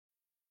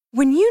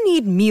When you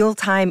need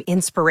mealtime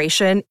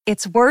inspiration,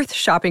 it's worth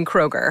shopping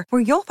Kroger,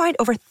 where you'll find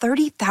over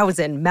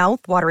 30,000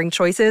 mouth-watering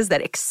choices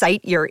that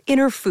excite your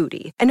inner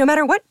foodie. And no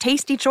matter what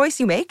tasty choice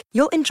you make,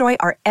 you'll enjoy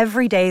our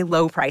everyday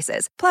low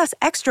prices, plus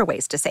extra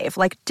ways to save,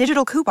 like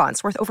digital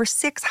coupons worth over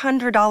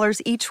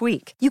 $600 each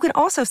week. You can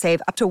also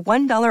save up to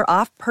 $1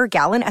 off per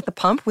gallon at the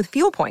pump with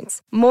fuel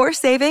points. More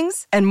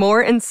savings and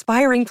more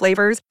inspiring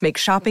flavors make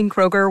shopping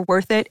Kroger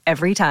worth it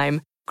every time.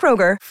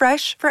 Kroger,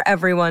 fresh for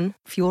everyone.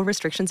 Fuel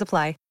restrictions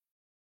apply.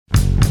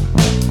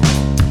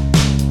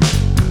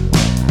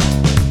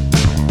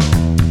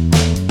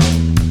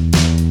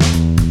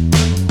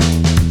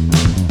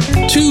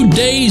 2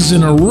 days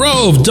in a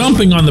row of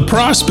dumping on the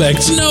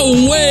prospects.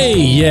 No way.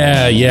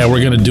 Yeah, we're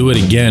going to do it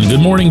again.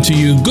 Good morning to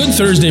you. Good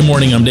Thursday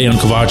morning. I'm Dejan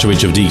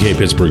Kovacevic of DK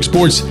Pittsburgh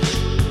Sports.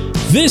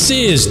 This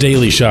is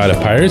Daily Shot of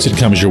Pirates. It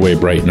comes your way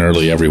bright and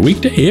early every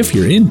weekday. If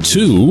you're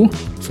into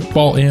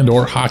football and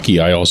or hockey,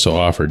 I also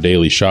offer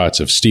daily shots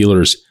of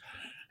Steelers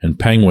and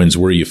Penguins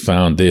where you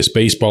found this.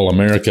 Baseball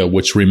America,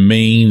 which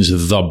remains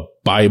the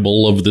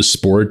Bible of the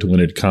sport when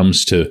it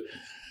comes to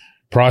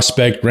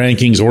prospect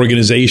rankings,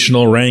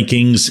 organizational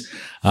rankings,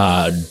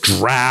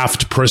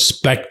 draft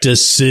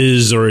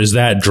prospectuses, or is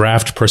that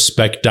draft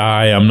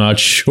prospecti? I'm not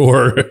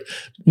sure.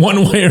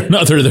 One way or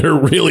another, they're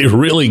really,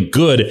 really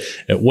good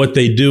at what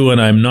they do. And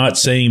I'm not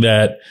saying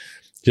that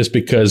just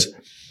because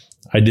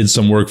I did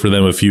some work for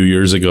them a few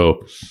years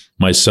ago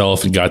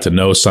myself and got to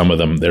know some of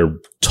them. They're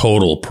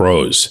total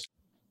pros.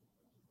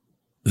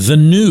 The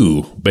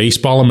new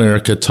Baseball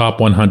America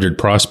Top 100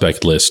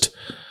 prospect list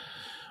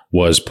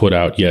was put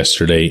out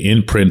yesterday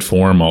in print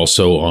form,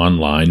 also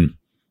online.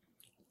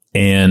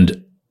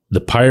 And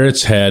the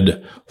Pirates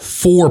had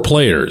 4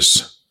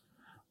 players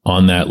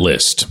on that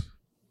list.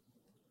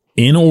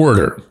 In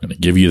order, I'm going to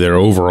give you their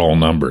overall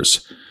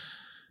numbers.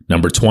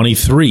 Number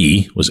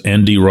 23 was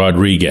Endy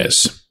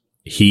Rodriguez.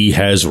 He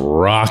has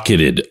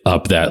rocketed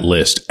up that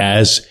list,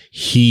 as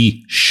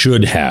he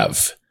should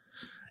have.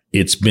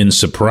 It's been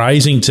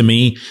surprising to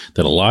me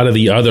that a lot of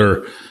the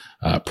other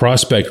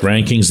prospect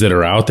rankings that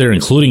are out there,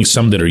 including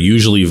some that are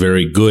usually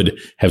very good,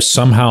 have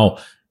somehow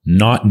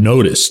not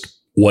noticed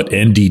what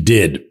Endy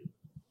did,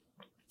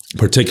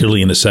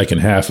 particularly in the second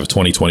half of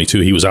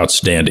 2022. He was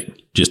outstanding,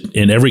 just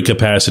in every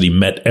capacity,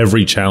 met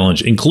every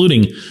challenge,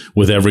 including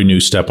with every new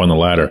step on the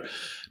ladder.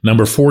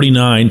 Number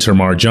 49,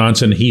 Termarr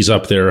Johnson, he's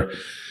up there,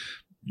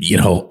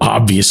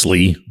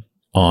 obviously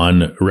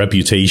on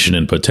reputation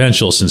and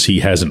potential, since he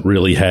hasn't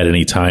really had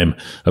any time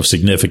of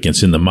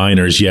significance in the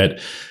minors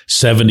yet.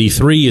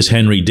 73 is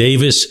Henry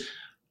Davis.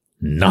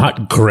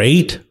 Not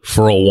great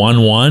for a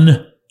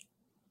 1-1.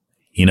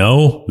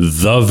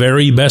 The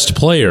very best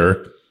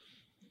player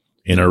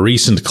in a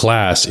recent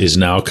class is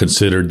now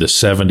considered the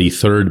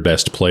 73rd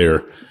best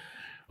player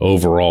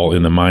overall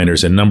in the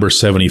minors. And number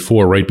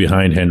 74, right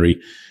behind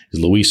Henry, is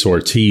Luis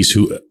Ortiz,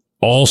 who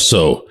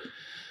also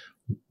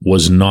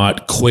was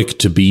not quick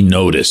to be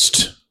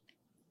noticed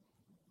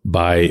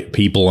by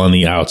people on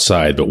the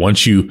outside. But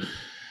once you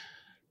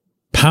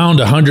pound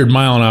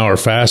 100-mile-an-hour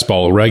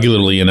fastball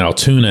regularly in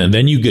Altoona, and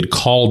then you get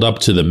called up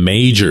to the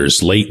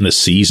majors late in the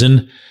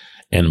season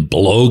and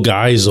blow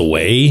guys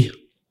away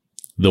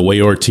the way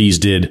Ortiz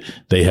did,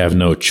 they have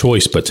no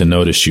choice but to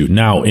notice you.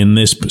 Now, in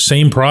this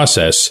same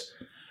process,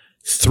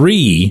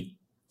 3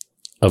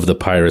 of the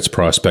Pirates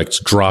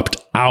prospects dropped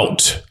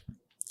out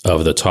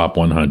of the top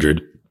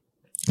 100.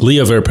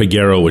 Liover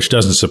Peguero, which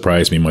doesn't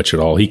surprise me much at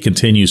all. He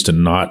continues to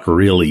not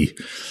really,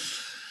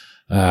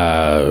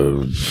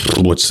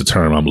 what's the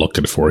term I'm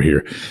looking for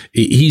here?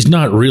 He's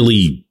not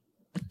really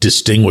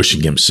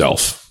distinguishing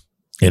himself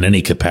in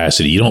any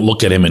capacity. You don't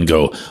look at him and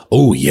go,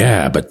 oh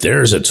yeah, but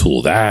there's a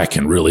tool that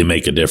can really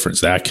make a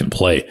difference, that can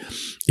play.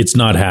 It's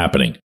not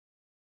happening.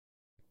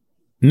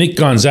 Nick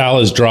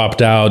Gonzalez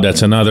dropped out.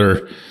 That's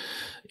another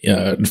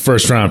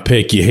first round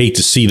pick. You hate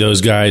to see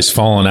those guys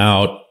falling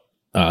out.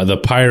 The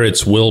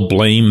Pirates will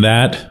blame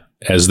that,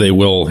 as they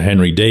will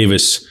Henry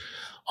Davis,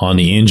 on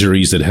the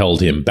injuries that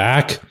held him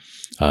back.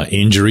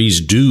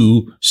 Injuries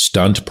do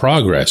stunt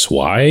progress.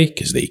 Why?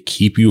 Because they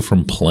keep you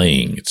from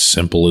playing. It's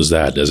simple as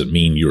that. Doesn't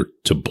mean you're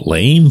to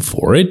blame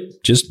for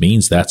it. Just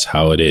means that's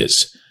how it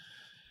is.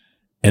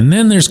 And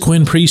then there's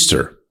Quinn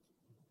Priester.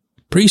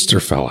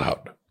 Priester fell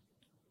out.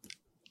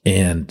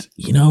 And,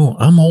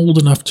 I'm old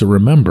enough to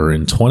remember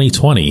in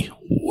 2020,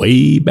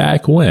 way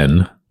back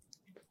when,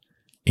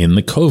 in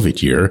the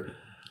COVID year,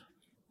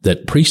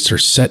 that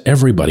Priester set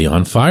everybody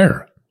on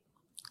fire.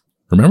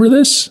 Remember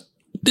this?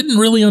 Didn't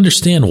really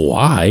understand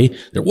why.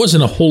 There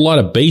wasn't a whole lot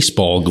of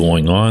baseball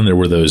going on. There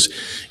were those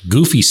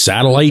goofy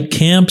satellite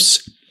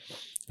camps,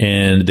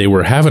 and they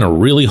were having a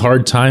really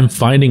hard time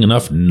finding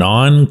enough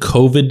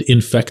non-COVID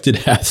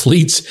infected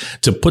athletes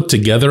to put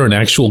together an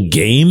actual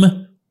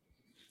game.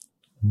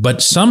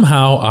 But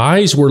somehow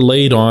eyes were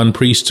laid on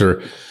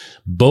Priester,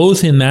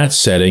 both in that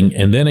setting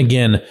and then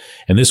again,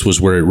 and this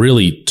was where it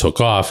really took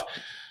off,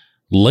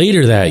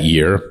 later that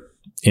year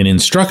in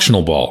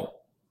instructional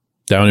ball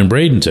down in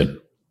Bradenton,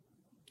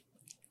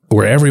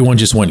 where everyone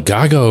just went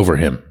gaga over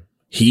him.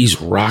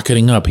 he's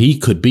rocketing up. He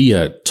could be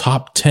a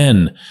top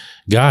 10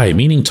 guy,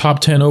 meaning top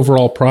 10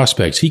 overall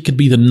prospects. He could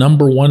be the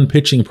number one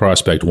pitching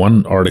prospect,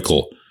 one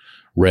article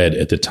read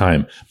at the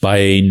time, by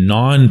a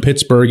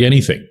non-Pittsburgh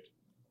anything.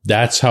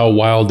 That's how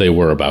wild they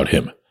were about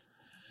him.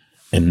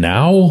 And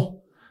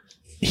now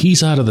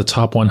he's out of the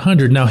top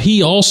 100. Now,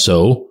 he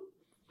also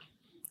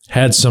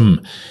had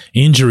some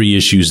injury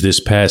issues this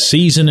past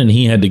season, and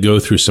he had to go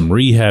through some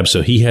rehab.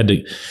 So he had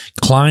to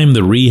climb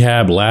the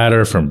rehab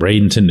ladder from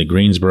Bradenton to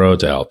Greensboro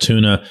to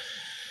Altoona.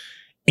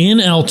 In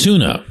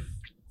Altoona,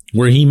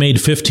 where he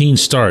made 15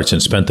 starts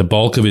and spent the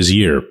bulk of his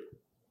year,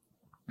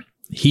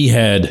 he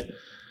had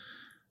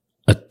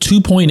a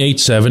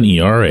 2.87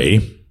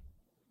 ERA,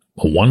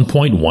 a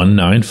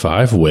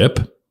 1.195 whip,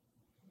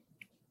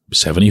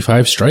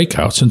 75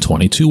 strikeouts, and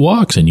 22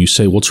 walks. And you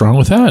say, what's wrong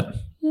with that?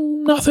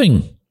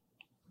 Nothing.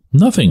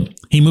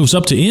 He moves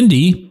up to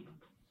Indy,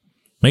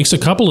 makes a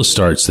couple of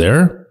starts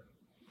there.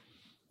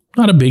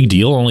 Not a big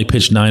deal. Only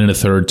pitched 9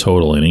 1/3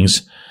 total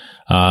innings.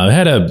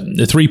 Had a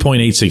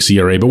 3.86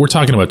 ERA, but we're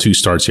talking about 2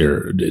 starts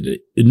here.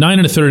 9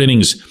 1/3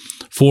 innings,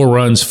 4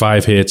 runs,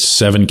 5 hits,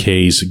 7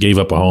 Ks, gave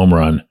up a home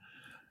run.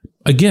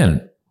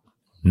 Again,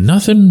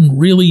 nothing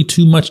really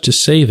too much to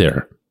say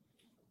there.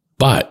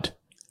 But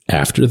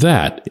after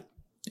that,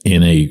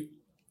 in a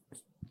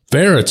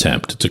fair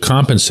attempt to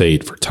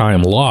compensate for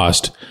time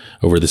lost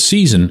over the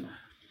season,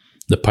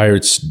 the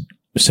Pirates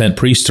sent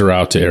Priester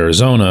out to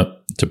Arizona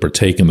to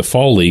partake in the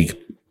Fall League.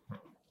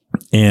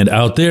 And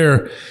out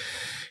there,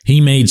 he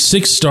made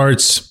 6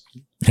 starts,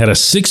 had a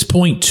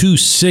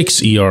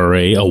 6.26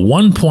 ERA, a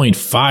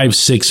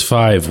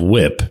 1.565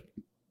 whip,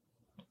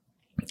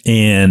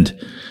 and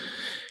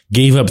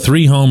gave up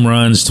 3 home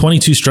runs,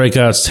 22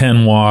 strikeouts,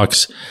 10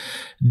 walks.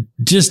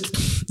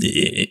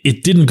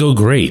 It didn't go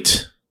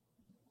great.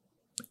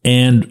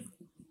 And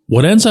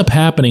what ends up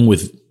happening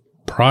with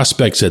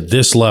prospects at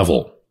this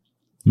level,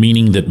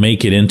 meaning that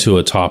make it into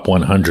a top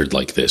 100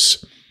 like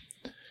this,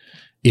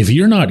 if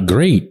you're not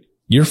great,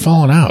 you're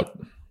falling out.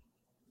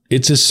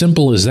 It's as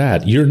simple as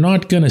that. You're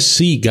not going to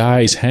see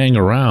guys hang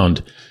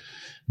around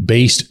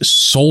based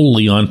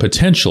solely on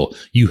potential.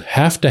 You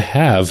have to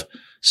have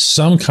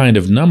some kind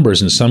of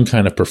numbers and some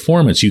kind of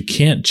performance. You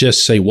can't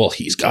just say, well,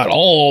 he's got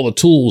all the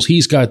tools,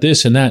 he's got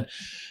this and that.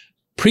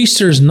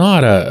 Priester's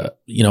not a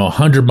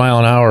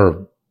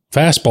 100-mile-an-hour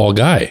fastball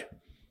guy.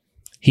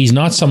 He's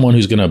not someone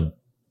who's going to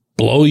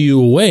blow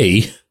you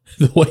away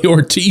the way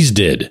Ortiz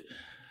did.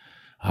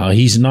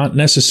 He's not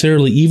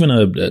necessarily even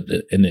a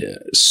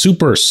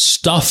super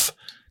stuff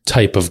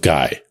type of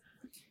guy.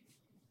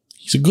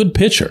 He's a good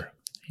pitcher.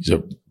 He's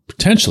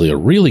potentially a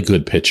really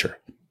good pitcher.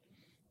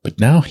 But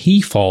now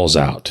he falls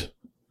out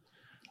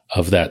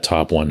of that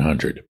top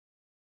 100.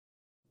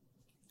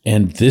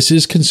 And this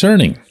is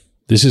concerning.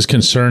 This is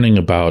concerning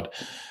about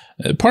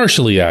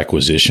partially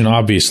acquisition.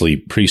 Obviously,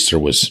 Priester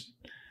was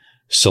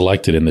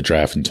selected in the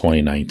draft in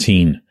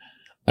 2019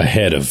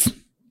 ahead of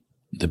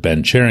the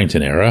Ben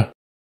Cherington era,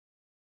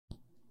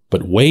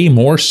 but way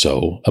more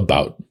so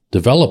about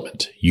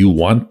development. You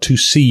want to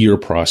see your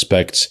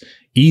prospects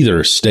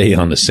either stay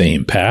on the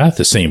same path,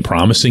 the same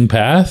promising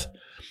path,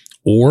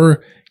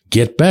 or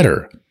get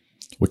better.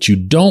 What you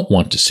don't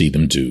want to see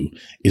them do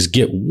is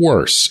get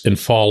worse and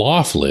fall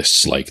off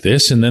lists like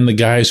this, and then the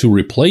guys who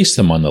replace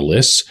them on the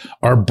lists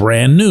are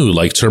brand new,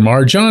 like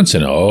Termarr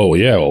Johnson. Oh,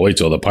 yeah, well, wait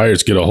till the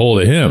Pirates get a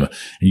hold of him, and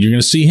you're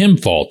going to see him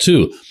fall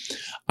too.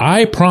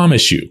 I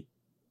promise you,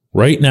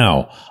 right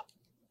now,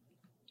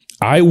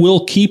 I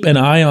will keep an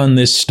eye on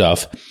this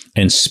stuff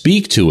and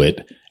speak to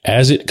it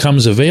as it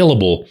comes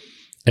available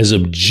as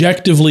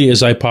objectively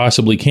as I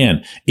possibly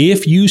can.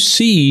 If you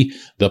see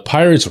the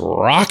Pirates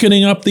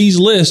rocketing up these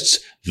lists,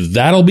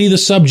 that'll be the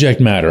subject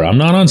matter. I'm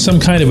not on some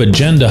kind of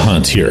agenda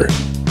hunt here,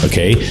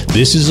 okay?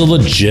 This is a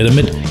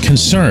legitimate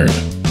concern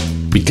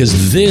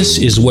because this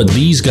is what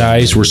these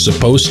guys were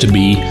supposed to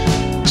be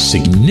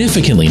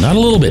significantly, not a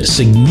little bit,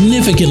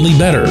 significantly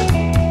better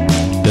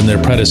than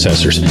their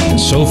predecessors. And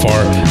so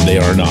far, they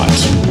are not.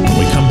 When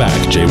we come back,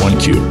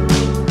 J1Q.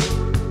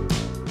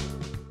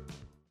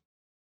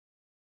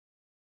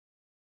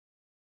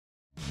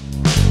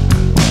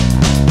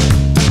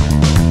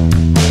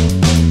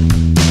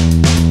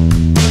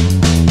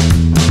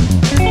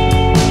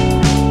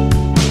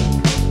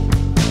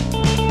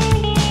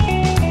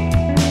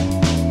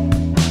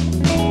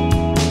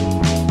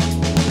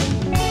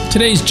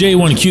 Today's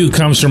J1Q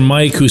comes from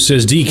Mike, who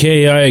says,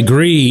 DK, I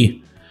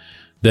agree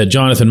that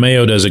Jonathan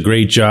Mayo does a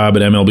great job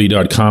at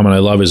MLB.com, and I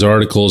love his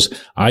articles.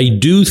 I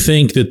do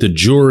think that the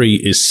jury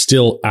is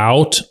still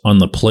out on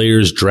the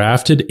players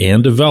drafted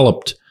and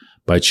developed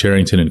by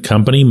Cherington and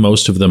Company.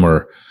 Most of them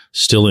are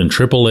still in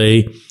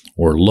AAA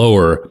or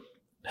lower,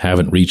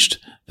 haven't reached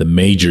the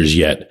majors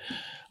yet.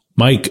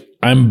 Mike,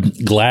 I'm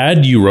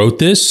glad you wrote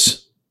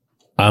this.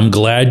 I'm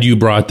glad you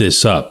brought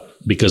this up,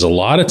 because a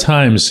lot of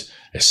times,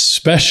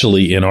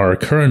 especially in our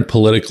current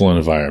political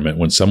environment,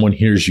 when someone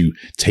hears you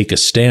take a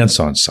stance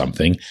on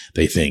something,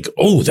 they think,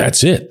 oh,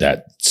 that's it.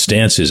 That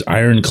stance is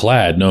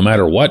ironclad. No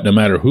matter what, no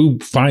matter who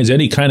finds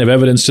any kind of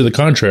evidence to the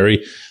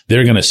contrary,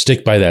 they're going to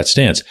stick by that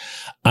stance.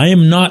 I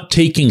am not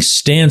taking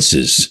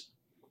stances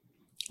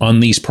on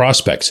these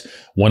prospects.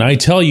 When I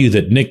tell you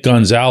that Nick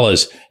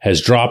Gonzalez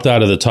has dropped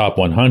out of the top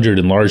 100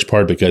 in large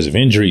part because of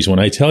injuries, when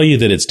I tell you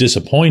that it's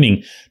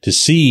disappointing to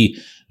see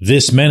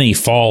this many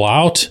fall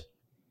out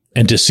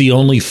and to see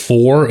only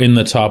 4 in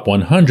the top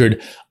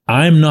 100,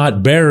 I'm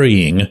not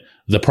burying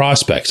the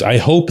prospects. I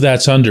hope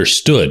that's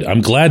understood.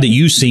 I'm glad that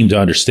you seem to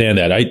understand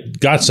that. I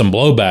got some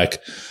blowback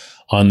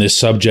on this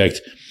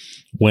subject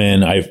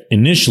when I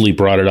initially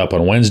brought it up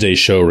on Wednesday's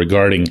show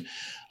regarding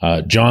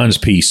John's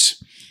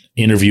piece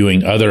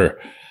interviewing other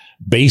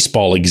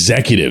baseball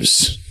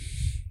executives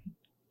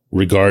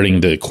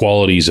regarding the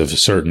qualities of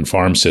certain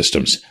farm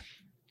systems.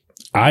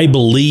 I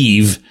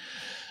believe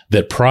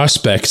that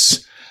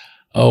prospects,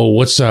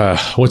 what's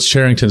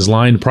Charrington's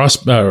line?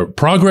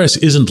 Progress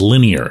isn't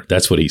linear.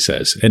 That's what he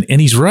says.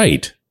 And he's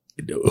right.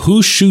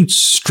 Who shoots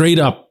straight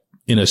up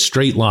in a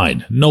straight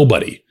line?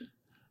 Nobody.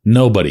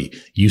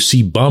 You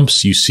see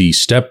bumps, you see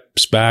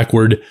steps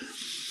backward,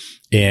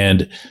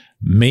 and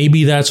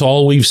maybe that's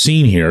all we've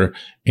seen here,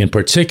 in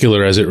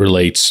particular as it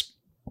relates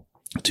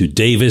to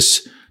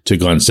Davis, to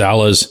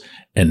Gonzalez,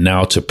 and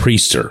now to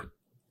Priester.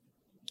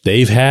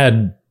 They've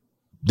had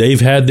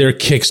their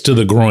kicks to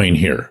the groin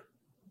here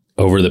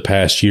over the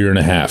past year and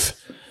a half.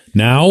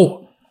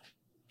 Now,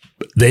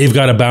 they've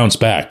got to bounce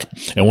back.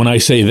 And when I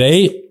say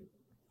they,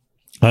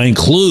 I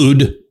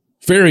include,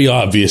 very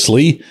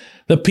obviously,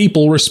 the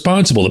people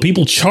responsible, the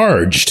people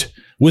charged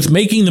with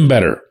making them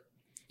better,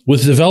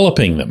 with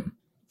developing them.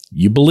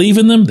 You believe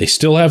in them. They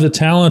still have the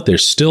talent. They're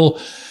still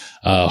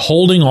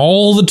holding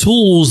all the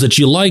tools that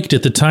you liked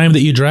at the time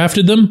that you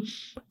drafted them.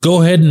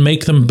 Go ahead and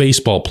make them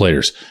baseball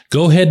players.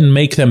 Go ahead and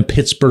make them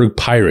Pittsburgh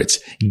Pirates.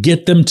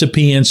 Get them to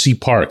PNC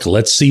Park.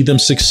 Let's see them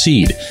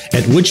succeed.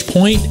 At which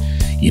point,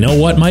 you know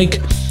what,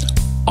 Mike?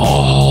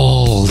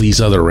 All these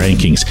other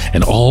rankings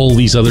and all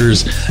these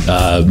others,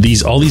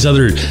 all these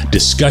other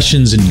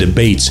discussions and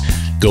debates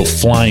go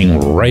flying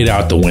right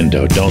out the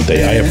window, don't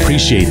they? I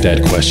appreciate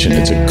that question.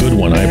 It's a good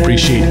one. I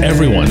appreciate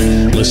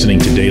everyone listening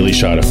to Daily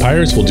Shot of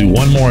Pirates. We'll do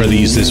one more of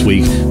these this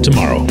week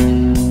tomorrow.